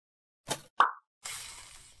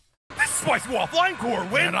Spicy Waffle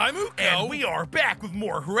Corwin. And I'm Uko. And we are back with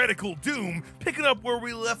more Heretical Doom, picking up where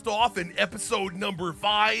we left off in episode number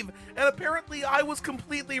 5. And apparently I was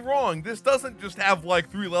completely wrong. This doesn't just have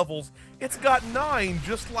like 3 levels. It's got 9,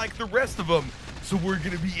 just like the rest of them. So we're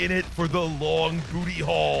gonna be in it for the long booty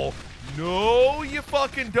haul. No, you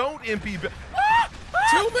fucking don't, Impy.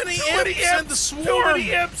 Too many imps and the swarm Too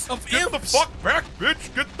many imps. of Get imps. the fuck back,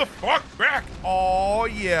 bitch. Get the fuck back. Oh,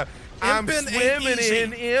 yeah. I'm swimming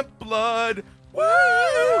in imp blood. Woo!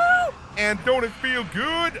 And don't it feel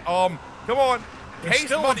good? Come on. Taste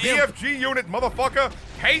my BFG unit, motherfucker.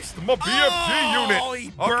 Taste my BFG unit. Oh, he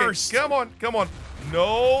burst. Okay, come on.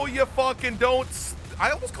 No, you fucking don't. I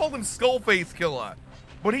almost called him Skull Face Killer.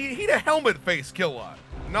 But he's a helmet face killer,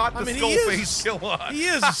 not the skull face killer. He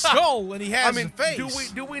is a skull and he has a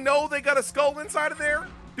face. Do we know they got a skull inside of there?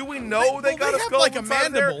 Do we know they got a skull like inside a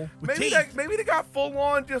mandible of with there? Maybe they got full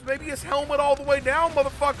on, just maybe his helmet all the way down,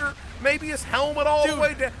 motherfucker. Maybe his helmet all the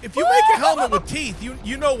way down. If you make a helmet with teeth,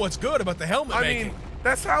 you know what's good about the helmet making. I mean,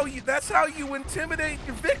 that's how you intimidate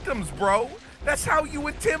your victims, bro. That's how you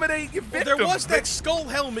intimidate your victims. Well, there was that skull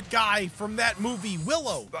helmet guy from that movie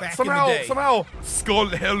Willow back in the day. Somehow, skull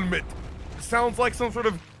helmet sounds like some sort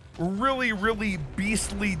of really, really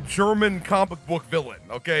beastly German comic book villain,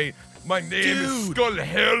 okay? My name is Skull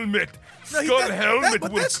Helmet. Skull Helmet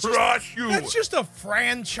will crush you. That's just a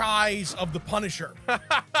franchise of the Punisher.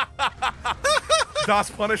 Das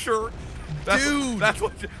Punisher? Dude, that's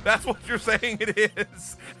what you're saying it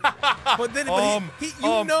is. But then,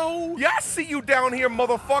 you know, yeah, I see you down here,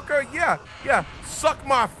 motherfucker. Yeah. Suck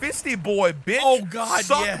my fisty boy, bitch. Oh God,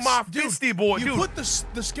 suck yes. my fisty boy. You dude, put the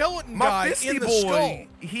skeleton my guy fisty in the boy, skull.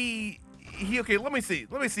 He. Okay, let me see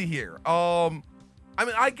here. I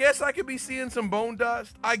mean, I guess I could be seeing some bone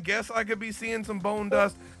dust. I've made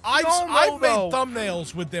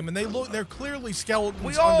thumbnails with them, and they're clearly skeletons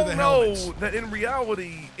we under the helmets. We all know that in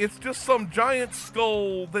reality, it's just some giant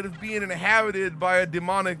skull that is being inhabited by a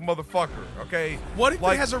demonic motherfucker, okay? What if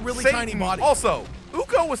it has a really Satan. tiny body? Also,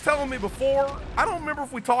 Uko was telling me before, I don't remember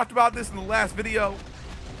if we talked about this in the last video,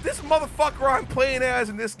 this motherfucker I'm playing as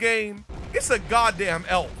in this game, it's a goddamn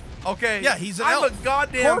elf. Okay. Yeah, he's an elf. I'm a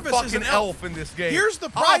goddamn Corvus fucking is an elf in this game. Here's the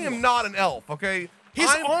problem. I am not an elf. Okay. His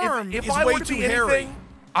arm if is I way were to too be hairy. anything,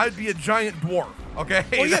 I'd be a giant dwarf. Okay.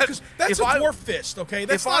 Well, yeah, because that's a dwarf fist. Okay,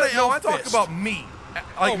 that's not an elf fist. No, I talk about me,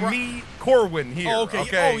 like me, Corwin here. Oh, okay.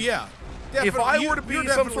 Okay. Oh yeah. If I were to be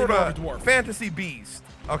some sort of fantasy beast,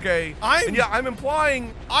 okay, I'm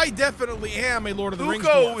implying I definitely am a Lord of the Rings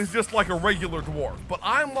dwarf. dwarf. Is just like a regular dwarf, but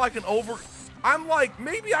I'm like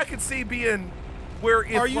maybe I could see being where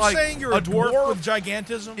if are you saying you're a dwarf with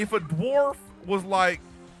gigantism? If a dwarf was like,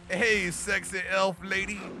 hey, sexy elf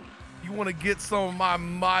lady, you want to get some of my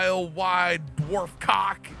mile-wide dwarf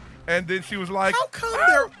cock? And then she was like, how come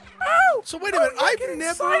they're... So wait a minute, I've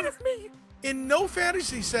never... In no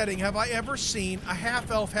fantasy setting have I ever seen a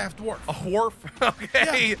half-elf, half-dwarf. A dwarf?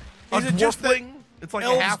 Okay. Yeah. Is it just that it's like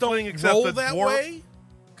a halfling except roll a that dwarf? way?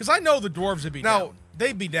 Because I know the dwarves would be down.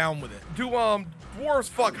 They'd be down with it. Do dwarves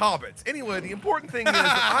fuck hobbits? Anyway, the important thing is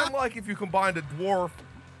that I'm like if you combined a dwarf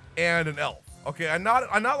and an elf. Okay, I'm not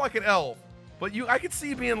like an elf, but I could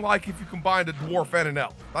see being like if you combined a dwarf and an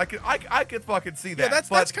elf. I could fucking see that. Yeah,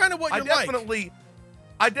 that's kind of what you're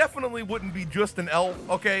I definitely wouldn't be just an elf.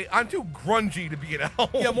 Okay, I'm too grungy to be an elf.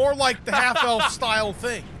 Yeah, more like the half-elf style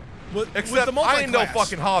thing. Except with the I ain't no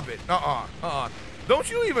fucking hobbit. Don't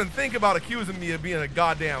you even think about accusing me of being a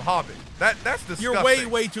goddamn hobbit. That's disgusting. You're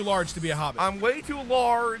way too large to be a hobbit. I'm way too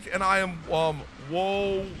large, and I am, whoa.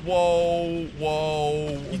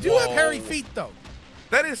 You do have hairy feet, though.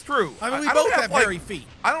 That is true. I mean, we both have hairy feet.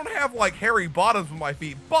 I don't have, like, hairy bottoms with my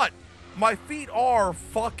feet, but my feet are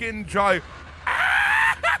fucking giant.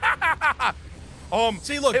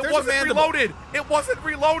 See, look, it wasn't reloaded. It wasn't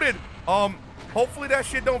reloaded. Hopefully that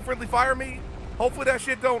shit don't friendly fire me. Hopefully that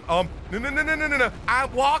shit don't, no.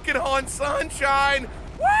 I'm walking on sunshine.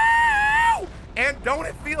 Woo! And don't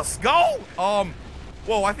it feel skull?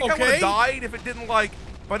 Whoa, I think I would have died if it didn't, like,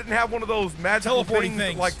 if I didn't have one of those magical teleporting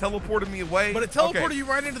things that, like, teleported me away. But it teleported you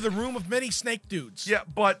right into the room of many snake dudes. Yeah,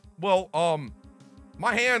 but, well,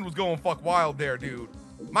 my hand was going fuck wild there, dude.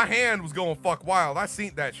 My hand was going fuck wild. I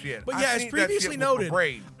seen that shit. But yeah, as previously noted,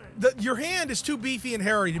 your hand is too beefy and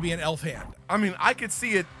hairy to be an elf hand. I mean, I could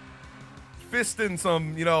see it fisting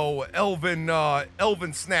some, you know,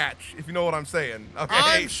 elven snatch, if you know what I'm saying. Okay.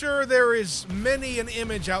 I'm sure there is many an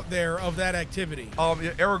image out there of that activity.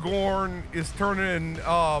 Aragorn is turning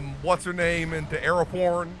what's her name into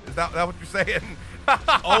Araporn. Is that what you're saying?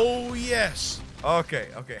 Oh yes. Okay.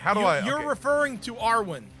 How do You're referring to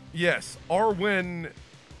Arwen. Yes, Arwen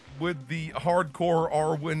with the hardcore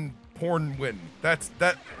Arwen Pornwin. That's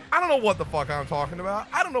that. I don't know what the fuck I'm talking about.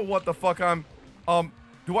 I don't know what the fuck I'm.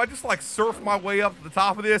 Do I just like surf my way up to the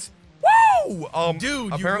top of this? Woo!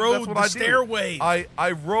 Dude, you rode the stairway.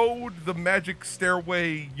 I rode the magic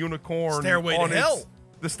stairway unicorn. Stairway to hell.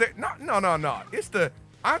 No. It's the.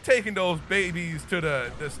 I'm taking those babies to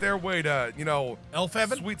the stairway to, you know, elf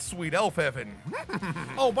heaven. Sweet elf heaven.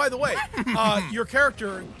 Oh, by the way, your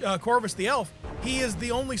character Corvus the elf, he is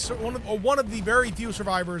the only one of the very few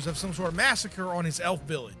survivors of some sort of massacre on his elf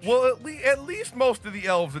village. Well, at least most of the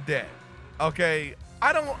elves are dead. Okay,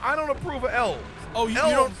 I don't approve of elves. Oh, you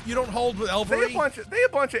don't hold with elvery? They a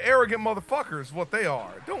bunch of arrogant motherfuckers. What they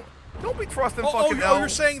are. Don't be trusting fucking elves. Oh, you're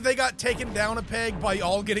saying they got taken down a peg by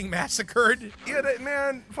all getting massacred? Yeah,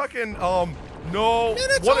 man, fucking no.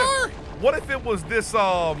 Minotaur. What if it was this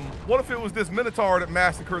Minotaur that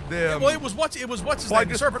massacred them? Well, it was what's his name?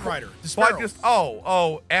 The Serpent Rider. The Sparrow.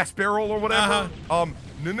 Asperil or whatever. No.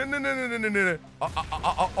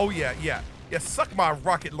 Oh yeah. Yeah, suck my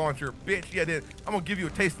rocket launcher, bitch. Yeah, then I'm gonna give you a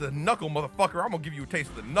taste of the knuckle, motherfucker. I'm gonna give you a taste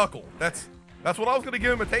of the knuckle. That's what I was gonna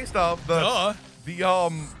give him a taste of.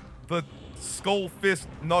 The skull fist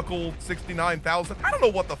knuckle 69,000. I don't know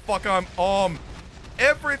what the fuck I'm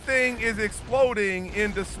everything is exploding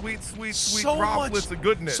into sweet droplets of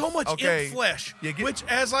goodness. So much imp flesh, which,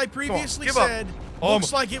 as I previously said, up.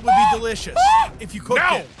 looks like it would be delicious if you cooked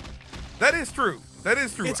it. That is true.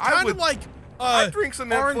 It's kind of like I drink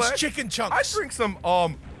some orange flesh. chicken chunks. I drink some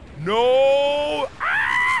no.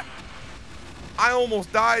 I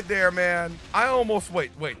almost died there, man. I almost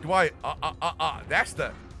wait. Do I?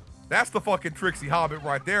 That's the fucking Trixie Hobbit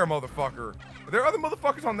right there, motherfucker. Are there other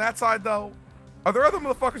motherfuckers on that side though? Are there other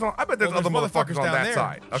motherfuckers on? I bet there's other motherfuckers on that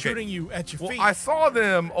side. Okay. Shooting you at your feet. Well, I saw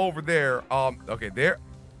them over there. Okay, there.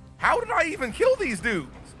 How did I even kill these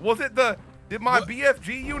dudes? Was it did my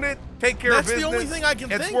BFG unit take care of business? That's the only thing I can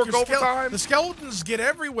think. Work overtime? The skeletons get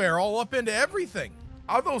everywhere, all up into everything.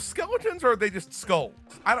 Are those skeletons or are they just skulls?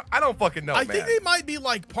 I don't fucking know, I think they might be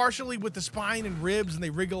like partially with the spine and ribs and they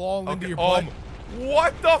wriggle all into your butt.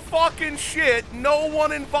 What the fucking shit? No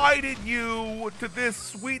one invited you to this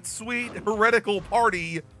sweet heretical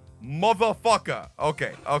party, motherfucker.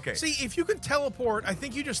 Okay. See, if you can teleport, I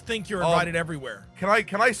think you just think you're invited everywhere. Can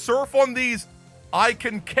I surf on these? I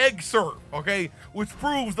can keg surf, okay? Which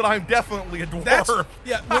proves that I'm definitely a dwarf.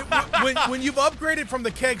 When you've upgraded from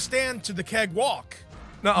the keg stand to the keg walk,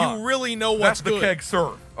 you really know what's good. That's the keg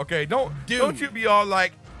surf, okay? Don't you be all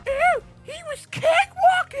like, ew, he was keg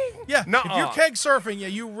walking. Yeah, if you're keg surfing,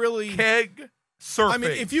 you really... Keg surfing. I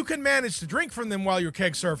mean, if you can manage to drink from them while you're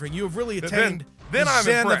keg surfing, you have really attained then the I'm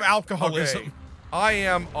zen impressed. of alcoholism. Okay. I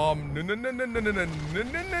am, no. Wait a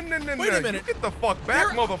minute. You get the fuck back,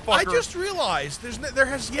 motherfucker. I just realized there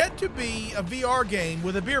has yet to be a VR game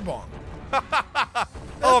with a beer bong.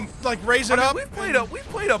 Like raise it up. We played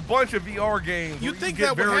a bunch of VR games. You'd think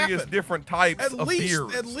that would various happen. Different types of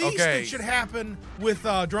beers. At least it should happen with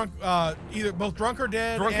either both drunk or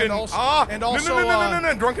dead, drunken, and also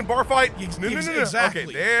no, drunken bar fight. Exactly.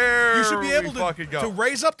 Okay, there you should be able to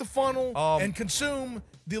raise up the funnel and consume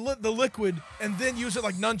the liquid, and then use it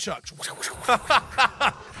like nunchucks.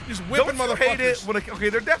 Just whipping motherfuckers. Hate it when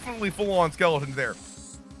they're definitely full-on skeletons there.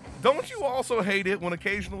 Don't you also hate it when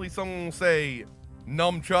occasionally someone will say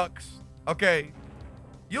nunchucks? Okay,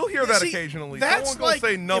 you'll hear that occasionally. That's someone will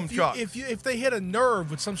say nunchucks. If they hit a nerve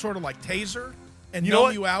with some sort of like taser and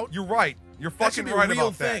numb you out. You're right. You're fucking right about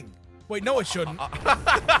real that. Thing. Wait, no, it shouldn't.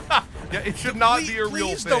 Yeah, it should not be a real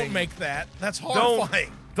thing. Please don't make that. That's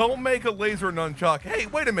horrifying. Don't make a laser nunchuck. Hey,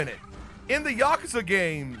 wait a minute. In the Yakuza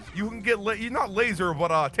games, you can get not laser, but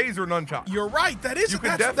taser nunchuck. You're right. That is. You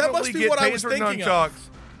can definitely get taser nunchucks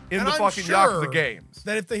in the fucking Yakuza games.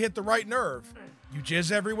 That if they hit the right nerve, you jizz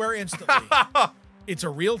everywhere instantly. It's a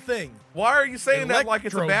real thing. Why are you saying that like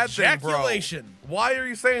it's a bad thing, bro? Ejaculation. Why are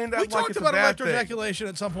you saying that like it's a bad thing? We talked about electric ejaculation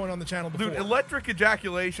at some point on the channel before. Dude, electric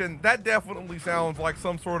ejaculation, that definitely sounds like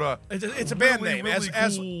some sort of... It's a band name, really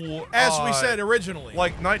as cool, we said originally.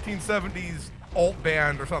 Like 1970s alt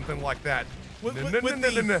band or something like that. With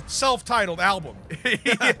the self-titled album.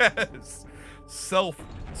 Yes.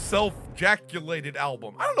 Self-jaculated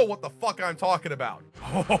album. I don't know what the fuck I'm talking about.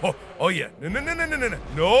 Oh yeah. No.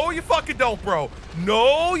 No, you fucking don't, bro.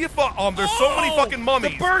 No, you there's so many fucking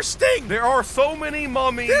mummies. The bursting. There are so many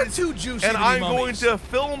mummies. They're too juicy. And I'm going to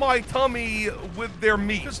fill my tummy with their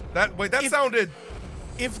meat. That sounded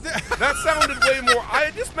way more.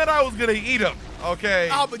 I just meant I was gonna eat them. Okay.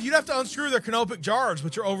 Oh, but you'd have to unscrew their canopic jars,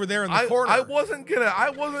 which are over there in the corner. I wasn't gonna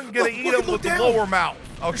eat them with the lower mouth.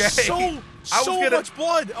 Okay. So much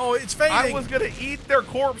blood. Oh, it's fading. I was gonna eat their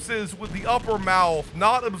corpses with the upper mouth,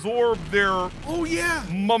 not absorb their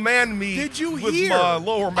man meat. Did you with hear? My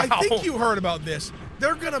lower mouth. I think you heard about this.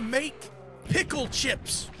 They're gonna make pickle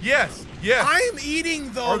chips. Yes, yes. I am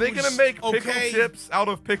eating those. Are they gonna make pickle chips out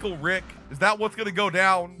of Pickle Rick? Is that what's gonna go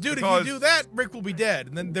down? Dude, if you do that, Rick will be dead,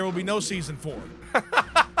 and then there will be no season 4. And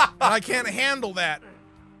I can't handle that.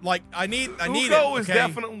 Like, I need it. Ugo is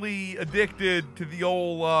definitely addicted to the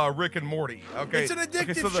old Rick and Morty. Okay, it's an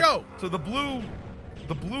addictive show. So the blue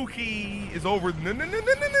key is over.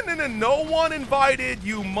 No one invited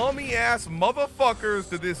you mummy ass motherfuckers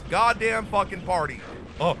to this goddamn fucking party.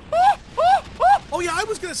 Oh yeah, I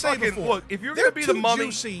was gonna say before. Look, if you're gonna be the mummy,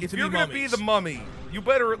 be the mummy, you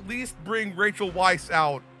better at least bring Rachel Weisz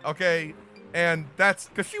out, okay? And that's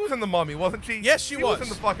because she was in the Mummy, wasn't she? Yes, she was in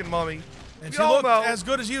the fucking Mummy. And she looked as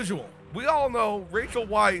good as usual. We all know Rachel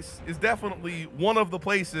Weisz is definitely one of the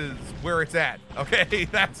places where it's at. Okay,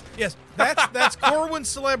 that's Corwin's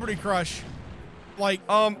celebrity crush. Like,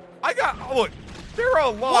 look, there are a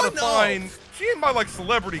lot of fine. She ain't my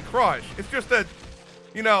celebrity crush. It's just that,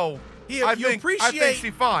 I think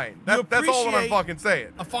she's fine. That's all that I'm fucking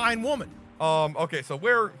saying. A fine woman. Okay, so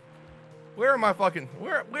where am I fucking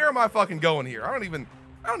going here? I don't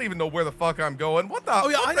even know where the fuck I'm going. What the? Oh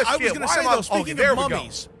yeah, I was gonna say though. Speaking of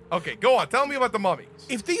mummies. Okay, go on. Tell me about the mummies.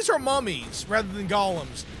 If these are mummies rather than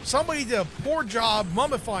golems, somebody did a poor job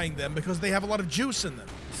mummifying them because they have a lot of juice in them.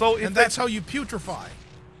 So that's how you putrefy.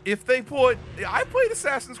 If they I played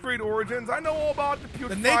Assassin's Creed Origins. I know all about the putrefying.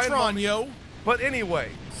 The natron, yo. But anyway,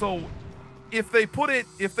 so if they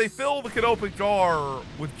fill the canopic jar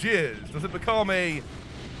with jizz, does it become a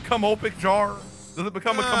comopic jar? Does it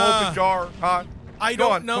become a comopic jar? Huh? I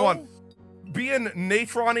don't know. Go on. Being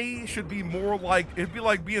natron-y should be more like, it'd be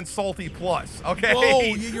like being salty plus, okay? Whoa,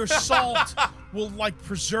 your salt will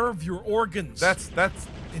preserve your organs. That's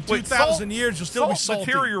in 2,000 years you'll still be salty.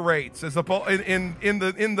 Deteriorates as opposed in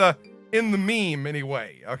the meme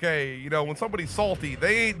anyway, okay? When somebody's salty,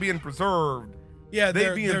 they ain't being preserved. Yeah,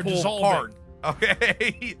 they're being pulled apart.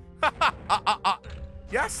 Okay.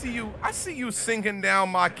 Yeah, I see you sinking down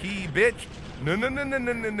my key, bitch. No.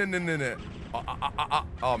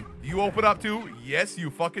 You open up too? Yes, you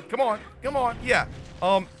fuck it. Come on. Yeah.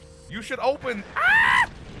 You should open.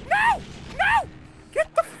 No.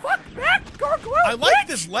 Get the fuck back, gargoyle. I like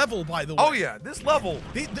this level, by the way. Oh yeah, this level.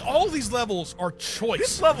 All these levels are choice.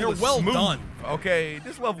 This level They're is well smooth. done. Okay,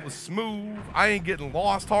 this level is smooth. I ain't getting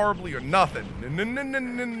lost horribly or nothing.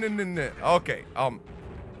 No. Okay.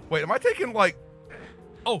 Wait, am I taking I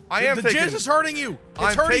am the taking, jizz is hurting you.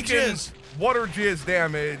 It's hurting jizz. Water jizz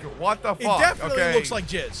damage. What the fuck? It definitely looks like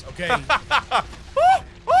jizz, okay?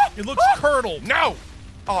 It looks curdled. No!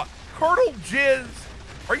 Curdled jizz?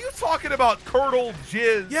 Are you talking about curdled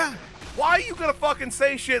jizz? Yeah. Why are you gonna fucking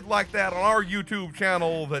say shit like that on our YouTube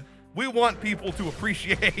channel that we want people to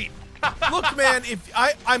appreciate? Look, man, if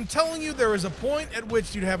I'm telling you, there is a point at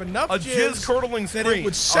which you'd have enough jizz curdling that scream. it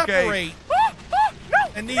would separate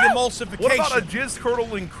and need emulsification. What about a jizz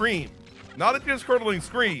curdling cream? Not a jizz curdling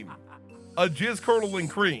scream. A jizz curdling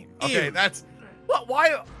cream. Okay, that's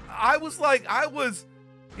why I was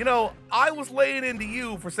laying into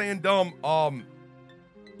you for saying dumb.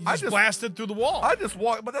 I just blasted through the wall. I just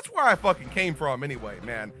walked, but that's where I fucking came from anyway,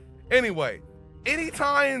 man. Anyway,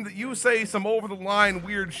 anytime that you say some over the line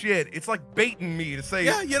weird shit, it's like baiting me to say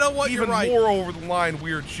you know what? even You're right. more over the line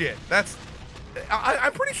weird shit.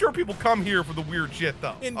 I'm pretty sure people come here for the weird shit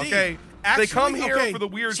though. Indeed. Okay. Actually, they come here for the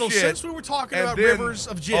weird shit. So since we were talking about rivers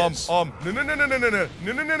of jizz, no.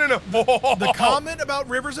 The comment about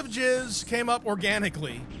rivers of jizz came up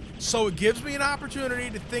organically, so it gives me an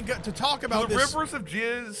opportunity to talk about the rivers of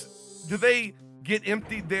jizz. Do they get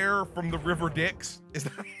emptied there from the river dicks? Is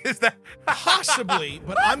that possibly?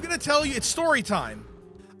 But I'm gonna tell you, it's story time.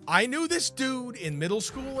 I knew this dude in middle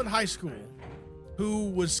school and high school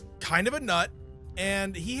who was kind of a nut,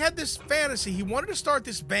 and he had this fantasy. He wanted to start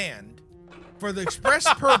this band. For the express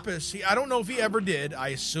purpose, I don't know if he ever did, I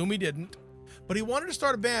assume he didn't, but he wanted to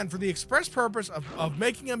start a band for the express purpose of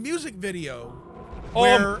making a music video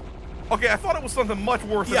where... Okay, I thought it was something much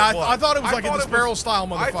worse than it was. I thought it was like a Sparrow style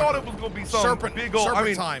motherfucker. I thought it was going to be some big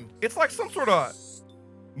old... time. It's like some sort of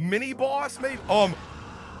mini-boss, maybe?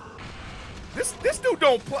 This dude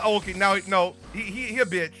don't play... Okay, now, no, he a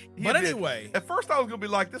bitch. Anyway... At first I was going to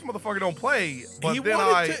be like, this motherfucker don't play, but then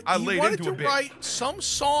I laid into a bitch. He wanted to write some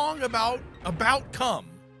song about cum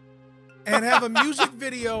and have a music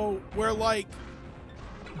video where,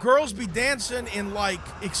 girls be dancing in,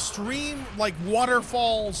 extreme,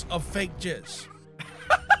 waterfalls of fake jizz.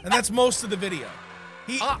 And that's most of the video.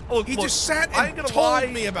 He just sat and told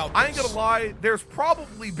me about this. I ain't gonna lie. There's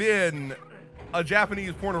probably been a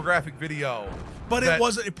Japanese pornographic video, but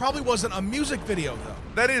it probably wasn't a music video though.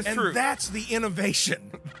 That is true. And that's the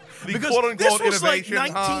innovation. The because quote-unquote this was innovation,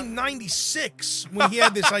 like 1996 when he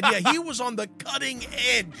had this idea. He was on the cutting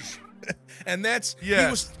edge, and that's he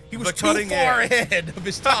was too far ahead of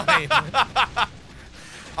his time.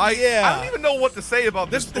 I don't even know what to say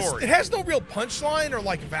about this story. It has no real punchline or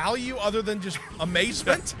like value other than just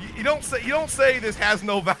amazement. You don't say this has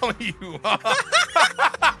no value.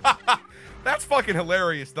 That's fucking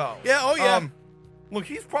hilarious though. Yeah. Oh yeah. Look,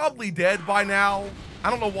 he's probably dead by now.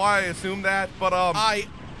 I don't know why I assumed that, but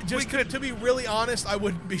to be really honest, I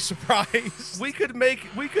wouldn't be surprised. We could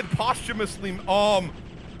posthumously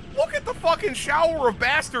look at the fucking shower of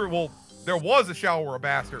bastard. Well, there was a shower of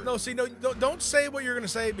bastard. No, see, no, don't say what you're gonna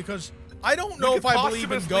say because I don't know if I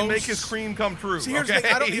believe in ghosts. Make his cream come true. See, here's the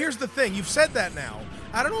thing. Here's the thing. You've said that now.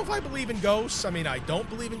 I don't know if I believe in ghosts. I mean, I don't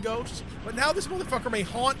believe in ghosts. But now this motherfucker may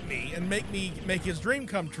haunt me and make his dream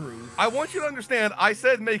come true. I want you to understand. I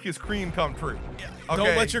said make his cream come true. Yeah. Okay?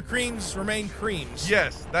 Don't let your creams remain creams.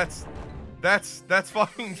 Yes, that's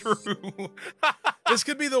fucking true. This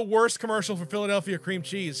could be the worst commercial for Philadelphia cream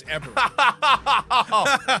cheese ever.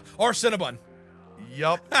 Or Cinnabon.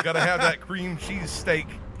 Yup, gotta have that cream cheese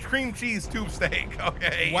tube steak.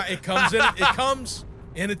 Okay. It comes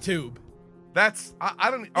in a tube. That's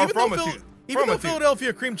I don't. Or from a tube. Even though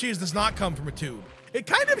Philadelphia cream cheese does not come from a tube, it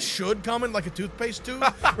kind of should come in like a toothpaste tube,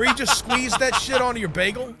 where you just squeeze that shit onto your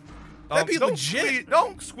bagel. That'd be legit.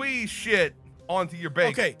 Don't squeeze shit onto your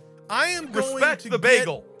bagel. Okay, I am going respect to the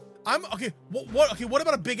bagel. Okay. What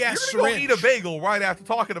about a big ass syringe? You're gonna syringe? eat a bagel right after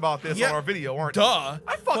talking about this on our video, aren't you? Duh.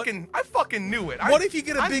 I fucking knew it. What if you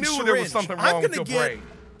get a big syringe? I knew there was something wrong with your brain.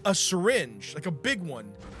 A syringe, like a big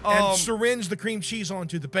one, and syringe the cream cheese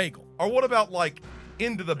onto the bagel. Or what about like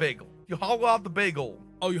into the bagel? You hollow out the bagel.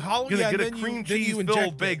 Oh, you hollow You're gonna get a cream cheese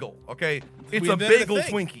filled bagel. Okay, it's a bagel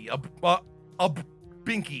Twinkie, a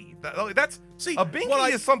binky. That's a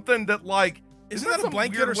binky is something that like isn't that a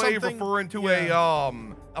blanket or something? Referring to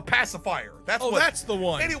a pacifier. That's the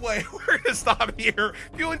one. Anyway, we're gonna stop here.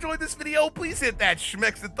 If you enjoyed this video, please hit that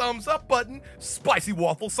schmecks the thumbs up button. Spicy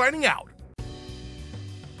Waffle signing out.